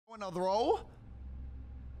Another roll.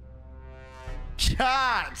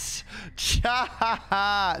 Chat,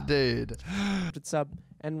 dude. Sub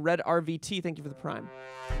and Red RVT, thank you for the prime.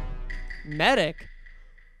 Medic.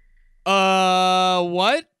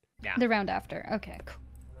 What? Yeah. The round after. Okay,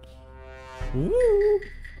 cool. Ooh.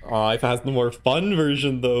 Aipha has the more fun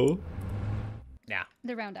version though. Yeah.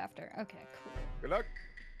 The round after. Okay, cool. Good luck.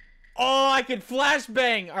 Oh, I can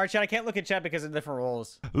flashbang. All right, chat. I can't look at chat because of different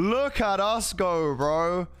roles. Look at us go,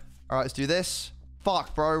 bro. All right, let's do this.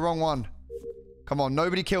 Fuck, bro. Wrong one. Come on,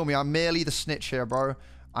 nobody kill me. I'm merely the snitch here, bro.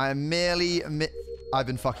 I am merely... I've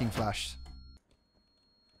been fucking flashed.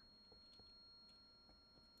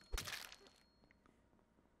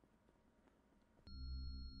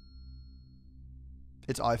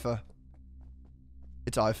 It's Aipha.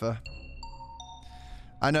 It's Aipha.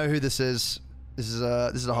 I know who this is. This is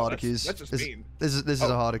a hard accuse. That's just mean. This is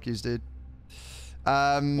a hard accuse, dude. Wait,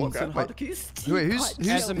 As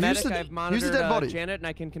a medic, I've who's monitored the dead body? Janet, and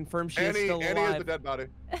I can confirm she is Annie, still Annie is alive. the dead body.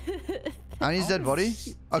 Annie's dead body?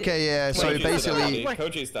 Okay, yeah, so basically...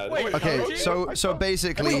 Koji's dead. Okay, so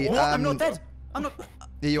basically... I'm not dead. I'm not...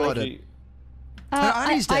 Yeah, you are dead.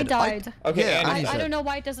 I died. Okay, yeah, I don't know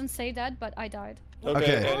why it doesn't say that, but I died.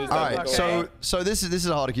 Okay, alright, so this is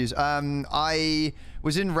a hard accuse. I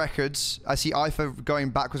was in records. I see Aipha going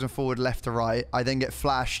backwards and forward, left to right. I then get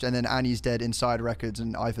flashed, and then Annie's dead inside records,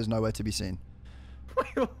 and Aipha's nowhere to be seen. Wait,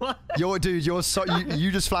 what? You just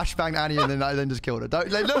flashbanged Annie, and then just killed her. Don't,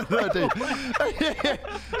 like, no, dude.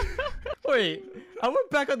 Wait, I went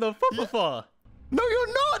back on the fufa. No,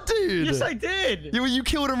 you're not, dude. Yes, I did. You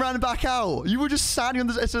killed and ran back out. You were just standing on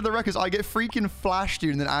the edge of the records. I get freaking flashed,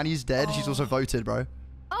 dude, and then Annie's dead. Oh. She's also voted, bro.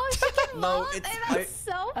 Oh, no, that's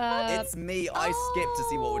so funny. It's me. I skipped to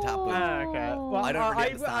see what would happen. Okay. Well, I don't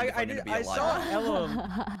really understand. I saw Ellum.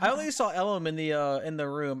 I only saw Ellum in the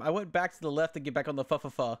room. I went back to the left to get back on the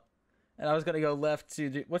fufa, and I was gonna go left to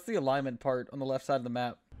do, what's the alignment part on the left side of the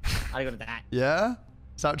map? I go to that. Yeah?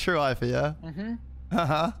 Is that true, Aipha? Yeah. Mm-hmm.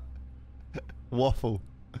 Haha. Waffle.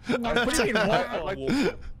 What do you mean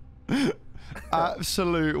waffle?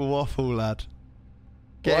 Absolute waffle, lad.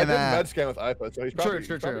 Well, Get him I out. did med scan with Aipha, so he's probably,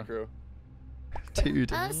 true.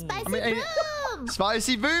 Dude. Spicy boom!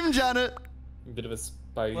 Spicy boom, Janet. A bit of a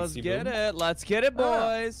spicy Let's get boom. it. Let's get it,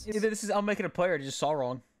 boys. Either this is I'm making a player. I just saw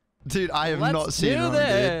wrong. Dude, I have Let's not seen do wrong,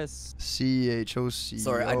 this. Dude. CHOC.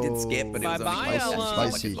 Sorry, I did skip, but it was Bye-bye,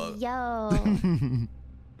 only spicy. Yo.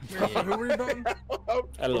 Who were you voting?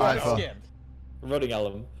 Aipha. We're voting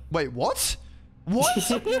Ellum. Wait, what? What?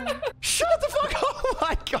 Shut the fuck up! Oh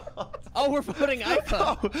my god! Oh, we're voting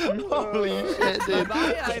Aipha. Oh, holy shit, dude.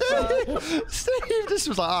 Bye, Aipha. Steve just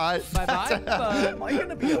was like, alright. Bye-bye, Aipha. Am I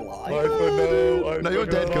gonna be alive? Aipha, No, you're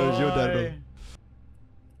dead, Koji. You're dead,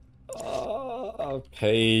 bro. Oh,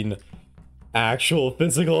 pain. Actual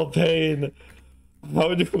physical pain.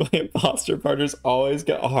 How do my imposter partners always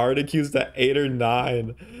get hard accused at 8 or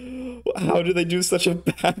 9? How do they do such a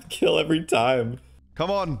bad kill every time?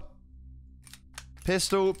 Come on.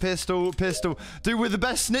 Pistol, pistol, pistol. Dude, we're the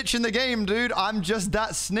best snitch in the game, dude. I'm just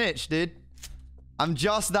that snitch, dude. I'm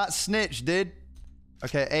just that snitch, dude.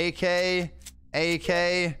 Okay,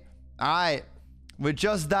 AK. Alright. We're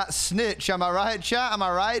just that snitch. Am I right, chat? Am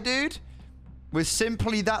I right, dude? We're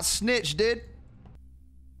simply that snitch, dude.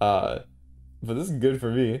 But this is good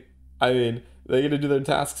for me. I mean, they get to do their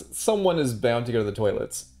tasks. Someone is bound to go to the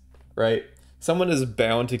toilets, right? Someone is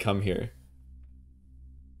bound to come here.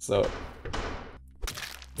 So...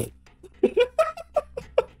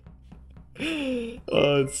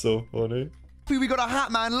 Oh, it's so funny. We got a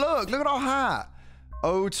hat, man. Look at our hat.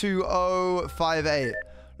 02058.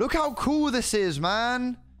 Look how cool this is,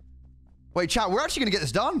 man. Wait, chat, we're actually gonna get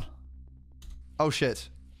this done. Oh shit.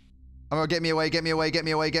 I'm gonna get me away, get me away, get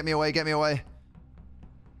me away, get me away, get me away.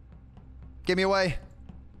 Get me away.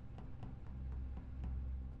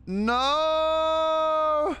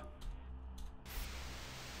 No.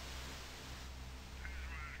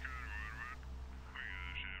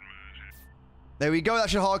 There we go. That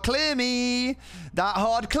should hard clear me. That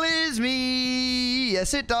hard clears me.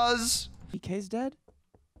 Yes, it does. PK's dead?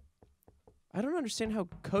 I don't understand how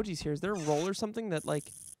Koji's here. Is there a role or something that,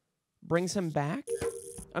 like, brings him back?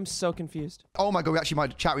 I'm so confused. Oh my god, we actually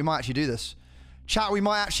might... Chat, we might actually do this. Chat, we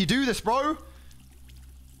might actually do this, bro.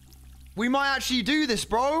 We might actually do this,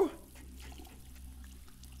 bro.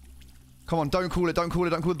 Come on, don't call it, don't call it,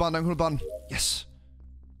 don't call the button, don't call the button. Yes.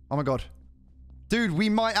 Oh my god. Dude, we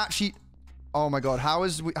might actually... Oh my god, how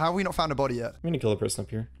have we not found a body yet? I'm gonna kill a person up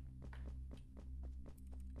here.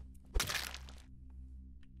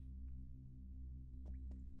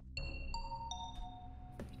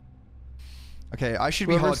 Okay, I should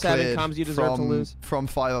be Whoever hard sat in cleared comms, you deserve to lose. from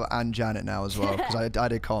Philo and Janet now as well, because I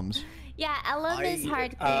did comms. Yeah, Ellum is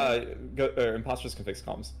hard. Imposters can fix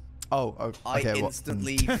comms. Oh, okay. I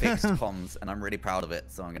instantly fixed comms, and I'm really proud of it,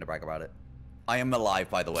 so I'm gonna brag about it. I am alive,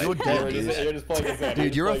 by the way. You're dead, You're just playing as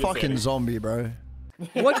dude, you're a fucking zombie, bro.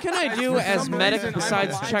 What can I do as medic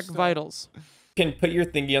besides check vitals? You can put your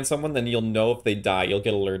thingy on someone, then you'll know if they die. You'll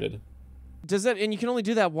get alerted. Does that, and you can only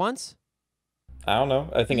do that once? I don't know.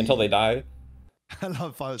 I think until they die. I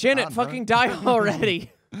love Philo. Janet, fucking die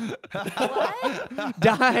already. What?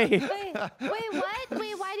 Die. Wait, what? Wait,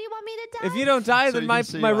 why do you want me to die? If you don't die, So then you my can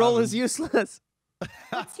see my what role happens. is useless.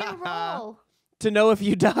 What's your role? To know if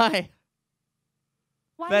you die.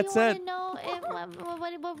 Why That's do you it. want to know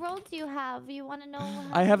if, what role do you have? You want to know?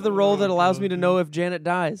 I have the role that allows me to know if Janet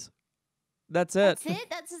dies. That's it. That's it.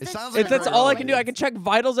 That's sounds it. like That's a all I role, can do. I can check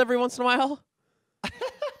vitals every once in a while.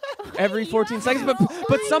 Every 14 have seconds, a but role.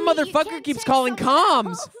 but Why? some You motherfucker can't keeps check calling someone comms.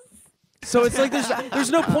 else. So it's like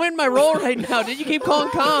there's no point in my role right now. Did you keep calling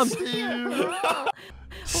comms?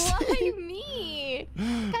 Why me?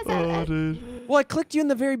 Oh, dude. Well, I clicked you in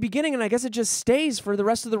the very beginning, and I guess it just stays for the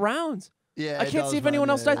rest of the rounds. Yeah, I it can't does, see if man, anyone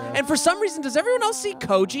else yeah, dies. yeah. And for some reason, does everyone else see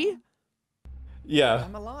Koji? Yeah.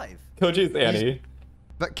 I'm alive. Koji's Annie.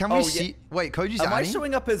 But can we Oh, yeah. see? Wait, Koji's Am I Annie?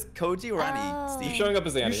 showing up as Koji or Annie? Oh. Steve? Showing up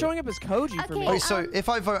as Annie. You're showing up as Koji for Okay. me. Wait, so if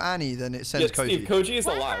I vote Annie, then it says Yeah, Koji. Steve, Koji is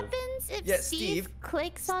What alive. happens if Yeah, Steve, Steve.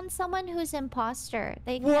 clicks on someone who's imposter?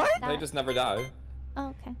 They What? can't They die. just never die. Oh,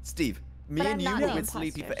 okay. Steve, me But I'm and you not were the with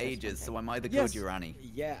Sleepy imposter, for so it's ages, okay. so am I the Yes. Koji or Annie?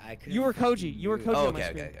 Yeah, I could. You were Koji. You were Koji Oh, on my okay,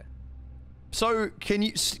 screen. okay, okay. So can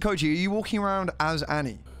you, Koji? Are you walking around as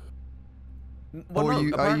Annie? Well, Or no, are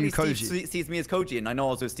you apparently Koji? Steve sees me as Koji, and I know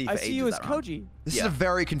I was with Steve I for see ages. you as that round. Koji. This is Yeah. a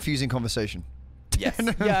very confusing conversation. Yes.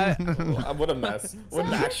 Yeah. What a mess. What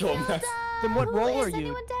an actual mess. Then what role are Is you?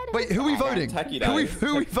 anyone dead? Wait, who are we voting? Techie Who we, dies.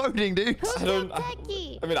 who we voting, dude? I don't.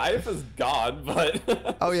 Techie. I mean, Aipha's God,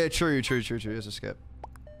 but. Oh yeah, true. It's a skip.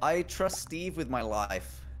 I trust Steve with my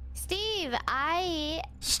life. Steve, I.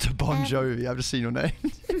 Bon Jovi. I've just seen your name.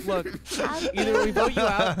 Look, either we vote you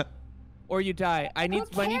out or you die. I need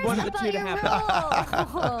one of the two to happen.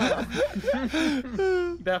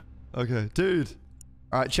 Okay, dude.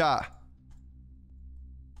 All right, chat.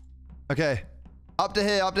 Okay, up to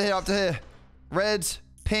here, up to here, up to here. Red,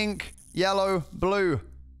 pink, yellow, blue,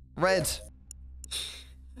 red.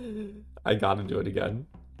 I gotta do it again.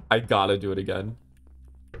 I gotta do it again.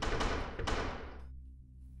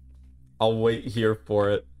 I'll wait here for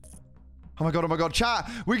it. Oh my god, chat.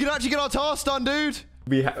 We can actually get our task done, dude.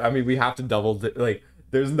 I mean, we have to double. Like,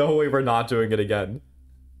 there's no way we're not doing it again.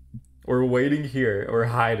 We're waiting here. We're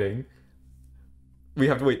hiding. We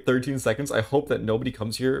have to wait 13 seconds. I hope that nobody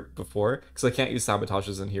comes here before, because I can't use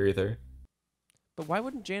sabotages in here either. But why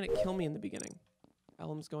wouldn't Janet kill me in the beginning?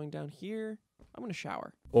 Ellum's going down here. I'm gonna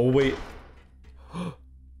shower. Oh wait.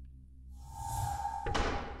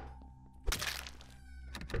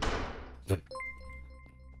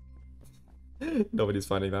 Nobody's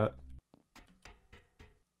finding that.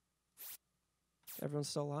 Everyone's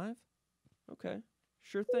still alive? Okay.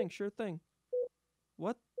 Sure thing, sure thing.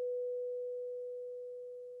 What?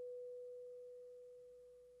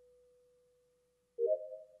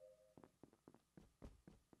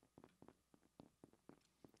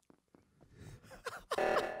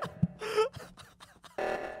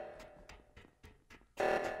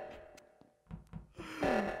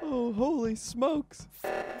 Oh, holy smokes.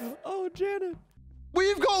 Oh, Janet.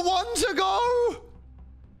 We've got one to go.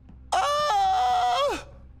 Ah!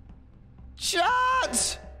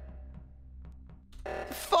 Chat.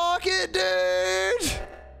 Fuck it, dude.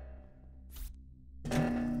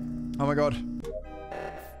 Oh my god.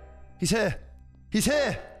 He's here. He's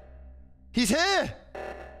here. He's here.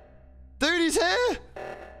 Dude, he's here.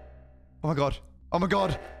 Oh my god. Oh my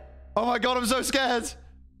god. Oh my god, I'm so scared.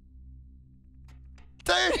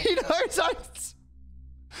 Dude, he knows I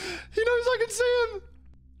can see him.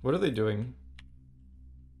 What are they doing?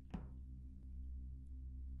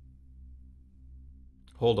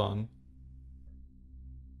 Hold on.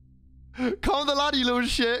 Come on the ladder, you little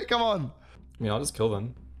shit. Come on. I mean, I'll just kill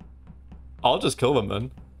them. I'll just kill them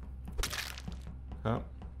then. Oh.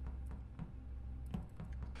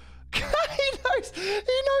 He knows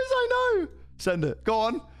I know. Send it. Go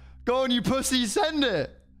on. Go on, you pussy. Send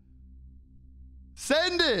it.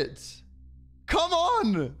 Send it. Come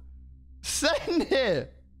on. Send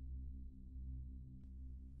it.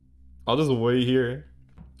 I'll just wait here.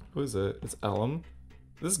 Who is it? It's Ellum.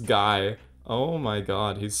 This guy. Oh my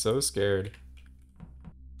god, he's so scared.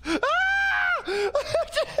 Ah! Dude!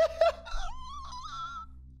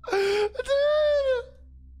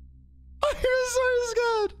 I'm so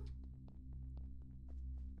scared.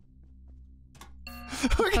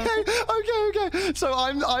 Okay. So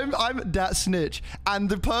I'm that snitch, and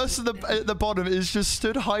the person at the bottom is just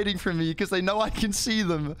stood hiding from me because they know I can see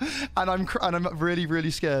them, and I'm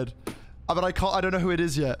really scared. But I don't know who it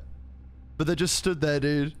is yet. But they just stood there,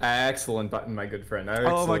 dude. Excellent button, my good friend.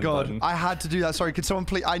 Oh my god, button. I had to do that. Sorry, could someone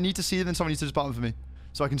please? I need to see them, and someone needs to just button for me,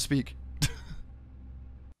 so I can speak.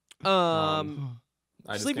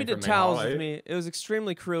 Sleepy did towels with me. It was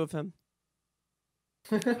extremely cruel of him.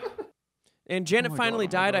 And Janet finally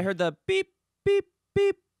died. I heard the beep, beep,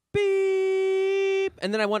 beep, beep.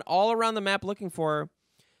 And then I went all around the map looking for her.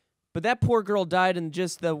 But that poor girl died in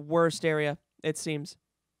just the worst area, it seems.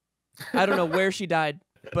 I don't know where she died.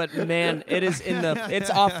 But man,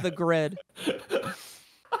 it's off the grid.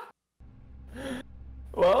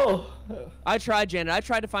 Well, I tried, Janet. I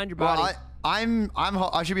tried to find your body. Well,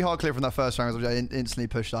 I should be hard clear from that first round, which I instantly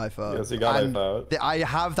pushed Aipha. Yes, you got Aipha. I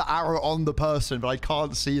have the arrow on the person, but I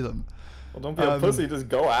can't see them. Well, don't be a pussy. Just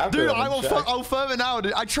go after them. Dude, I'll firm it now.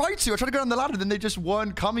 Dude. I tried to go down the ladder, then they just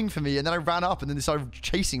weren't coming for me, and then I ran up, and then they started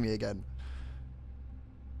chasing me again.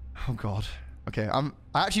 Oh god. Okay, I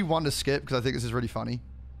actually want to skip because I think this is really funny.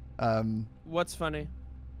 What's funny?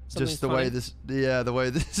 Just the way this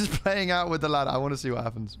is playing out with the ladder. I want to see what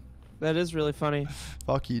happens. That is really funny.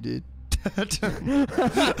 Fuck you, dude.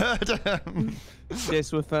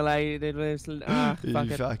 This would feel like it was.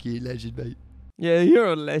 Fuck you, legend, mate. Yeah,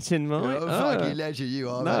 you're a legend, mate. You're a fucking legend, you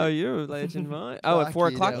are. No, mate. you're a legend, mate. Oh, at 4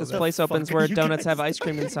 o'clock, this place opens where donuts have ice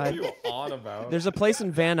cream inside. What are you on about? There's a place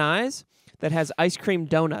in Van Nuys that has ice cream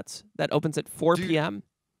donuts that opens at 4 p.m.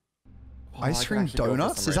 Ice cream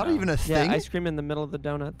donuts? Is that even a thing? Yeah, ice cream in the middle of the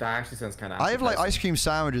donut. That actually sounds kind of. I have like ice cream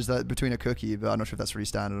sandwiches that between a cookie, but I'm not sure if that's really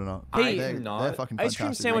standard or not. Hey, they're fucking ice cream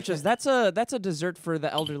fantastic, sandwiches. That's a dessert for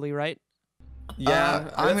the elderly, right? Yeah,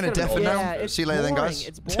 I'm gonna definitely yeah, see you later then, guys.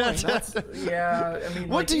 It's boring. Yeah, I mean.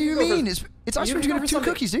 What do you mean? It's ice cream between 2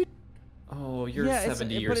 cookies, dude. Oh, you're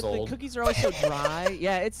 70 years old. The cookies are always so dry.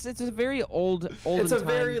 Yeah, it's a very old. It's a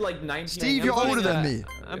very like 19. Steve, you're older than me.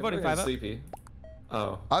 I'm voting 5 up. Sleepy.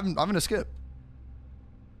 Oh. I'm gonna skip.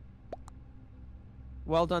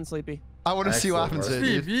 Well done, Sleepy. I want to see what happens here.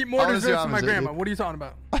 Steve, you eat more desserts than my grandma. What are you talking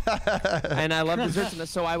about? And I love desserts,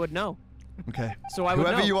 so I would know. Okay. So I would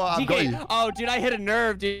know. Whoever you are, I've got you. Oh, dude, I hit a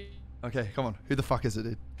nerve, dude. Okay, come on. Who the fuck is it,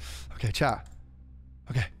 dude? Okay, chat.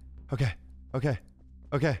 Okay.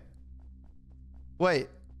 Wait.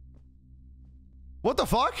 What the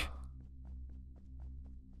fuck?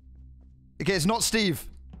 Okay, it's not Steve.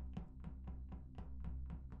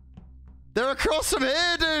 They're across from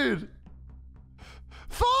here, dude.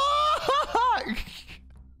 Fuck!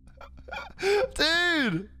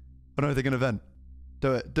 Dude! Oh no, they're gonna vent.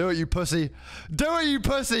 Do it. Do it, you pussy. Do it, you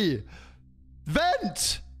pussy!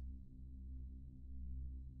 Vent!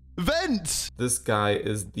 Vent! This guy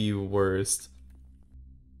is the worst.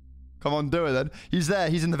 Come on, do it then. He's there.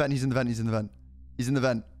 He's in the vent. He's in the vent. He's in the vent. He's in the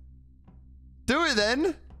vent. Do it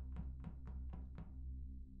then!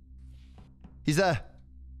 He's there.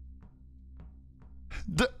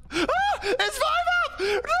 It's 5 up!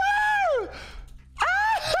 No!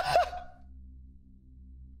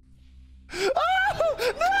 Oh,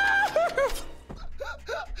 no!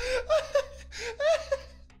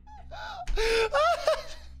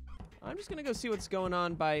 I'm just gonna go see what's going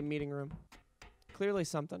on by meeting room. Clearly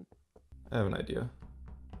something. I have an idea.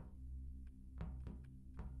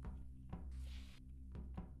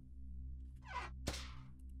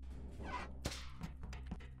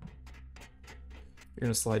 You're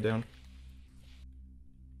gonna slide down.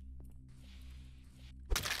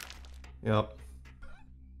 Yep.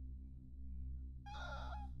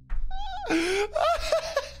 That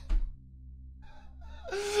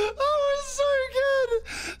was so good.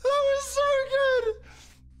 That was so good.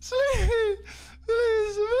 Sleepy,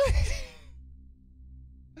 please.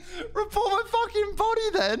 Report my fucking body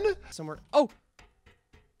then. Somewhere. Oh.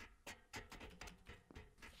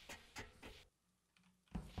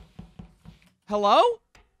 Hello?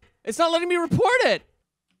 It's not letting me report it.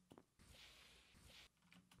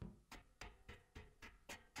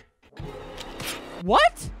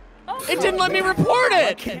 What? It didn't let me report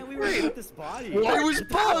it. Can't we report this body? It was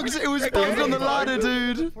bugged. It was bugged on the ladder,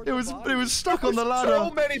 dude. It was stuck on the ladder.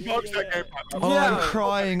 So many bugs that game. Oh, Yeah. I'm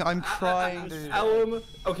crying. I'm crying, dude. Ellum.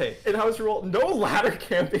 Okay, in house rule, no ladder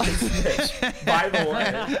camping is Snitch, by the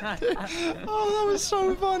way. Oh, that was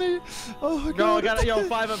so funny. Oh my god. No, I got it. Yo,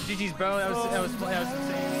 5 up GG's, bro. That was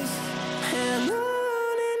insane.